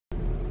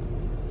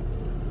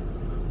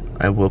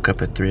I woke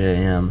up at 3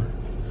 a.m.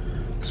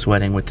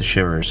 sweating with the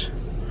shivers.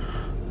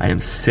 I am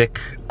sick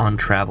on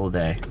travel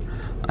day.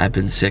 I've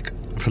been sick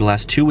for the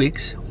last 2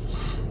 weeks,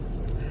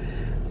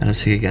 and I'm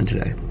sick again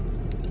today.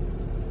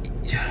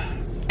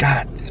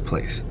 God, this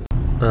place.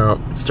 Well,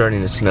 it's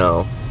starting to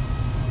snow.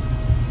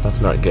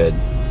 That's not good.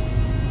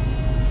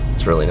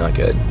 It's really not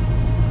good.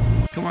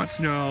 Come on,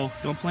 snow.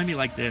 Don't play me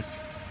like this.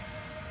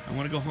 I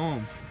want to go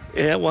home.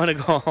 Yeah, I want to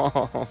go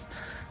home.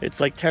 It's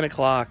like 10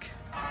 o'clock,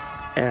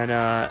 and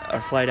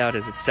our flight out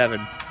is at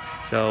 7.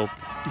 So,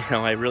 you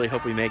know, I really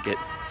hope we make it.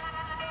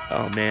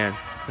 Oh man,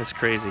 that's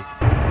crazy.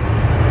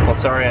 Well,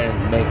 sorry I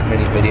didn't make a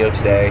mini video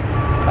today.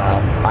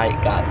 I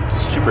got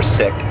super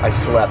sick. I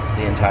slept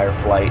the entire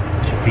flight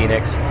to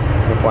Phoenix.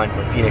 We're flying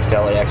from Phoenix to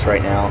LAX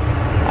right now.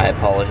 I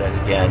apologize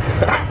again.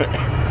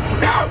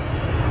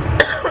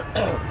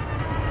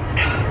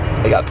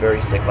 I got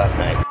very sick last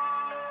night.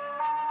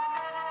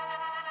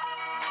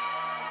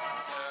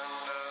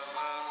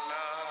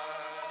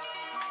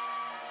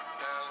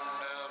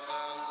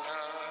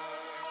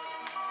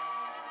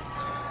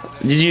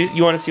 Did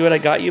you want to see what I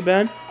got you,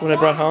 Ben? What I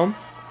brought home?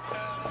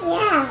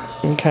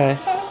 Yeah. Okay.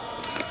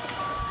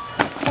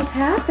 What's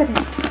happening?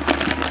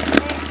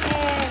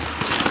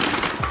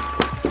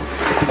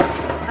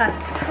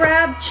 That's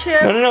crab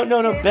chip.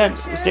 No, Ben.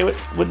 Stay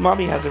with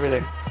Mommy has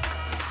everything.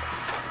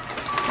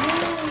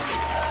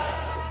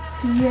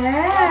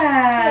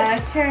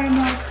 Yeah,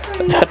 caramel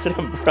cream. That's an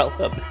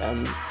umbrella,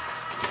 Ben.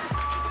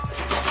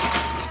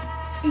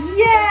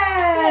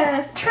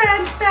 Yes,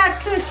 trans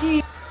fat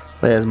cookie.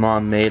 Leia's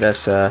mom made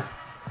us a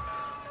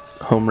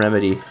home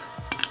remedy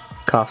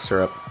cough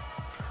syrup.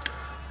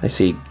 I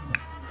see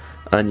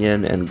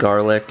onion and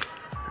garlic.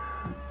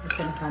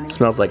 It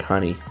smells like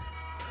honey.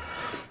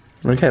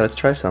 Okay, let's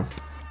try some.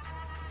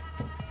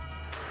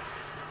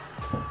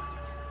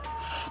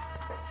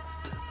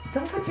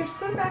 Don't put your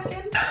spoon back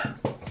in.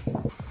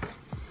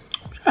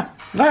 Yeah,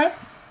 alright.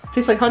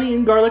 Tastes like honey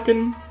and garlic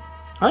and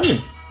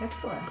onion.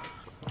 Excellent.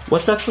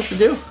 What's that supposed to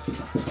do?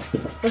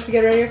 It's supposed to get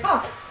rid of your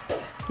cough.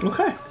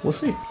 Okay, we'll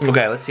see.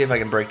 Okay, let's see if I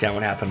can break down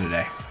what happened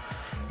today.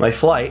 My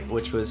flight,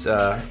 which was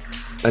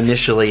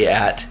initially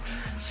at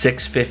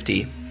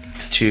 6:50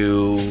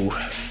 to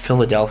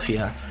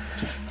Philadelphia,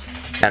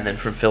 and then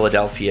from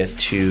Philadelphia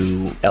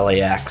to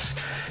LAX.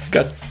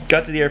 Got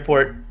to the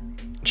airport,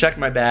 checked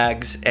my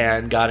bags,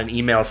 and got an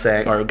email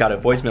saying, or got a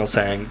voicemail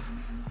saying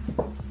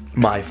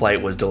my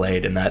flight was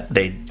delayed and that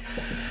they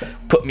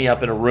put me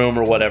up in a room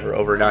or whatever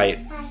overnight,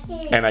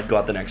 and I'd go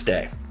out the next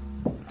day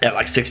at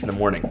like 6 in the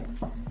morning.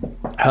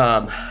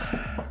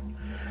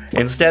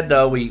 Instead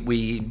though,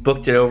 we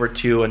booked it over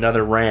to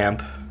another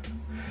ramp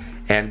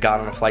and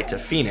got on a flight to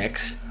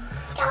Phoenix,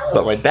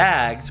 but my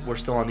bags were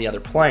still on the other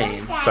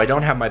plane, so I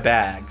don't have my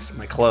bags,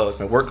 my clothes,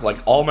 my work, like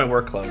all my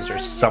work clothes are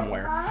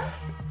somewhere.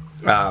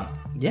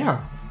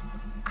 Yeah.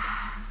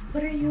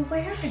 What are you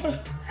wearing?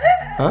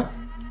 Huh?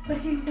 What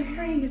are you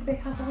wearing if they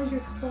have all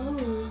your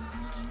clothes?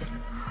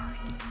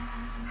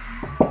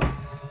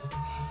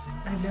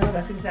 I know,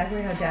 that's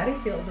exactly how Daddy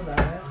feels about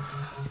it.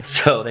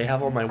 So they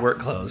have all my work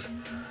clothes,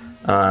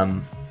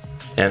 and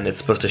it's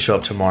supposed to show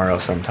up tomorrow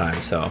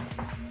sometime, so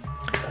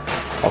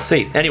I'll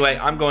see. Anyway,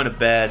 I'm going to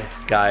bed,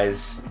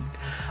 guys.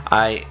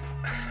 I'm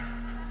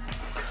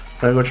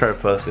gonna go try to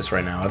post this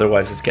right now,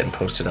 otherwise it's getting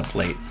posted up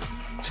late.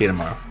 See you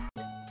tomorrow.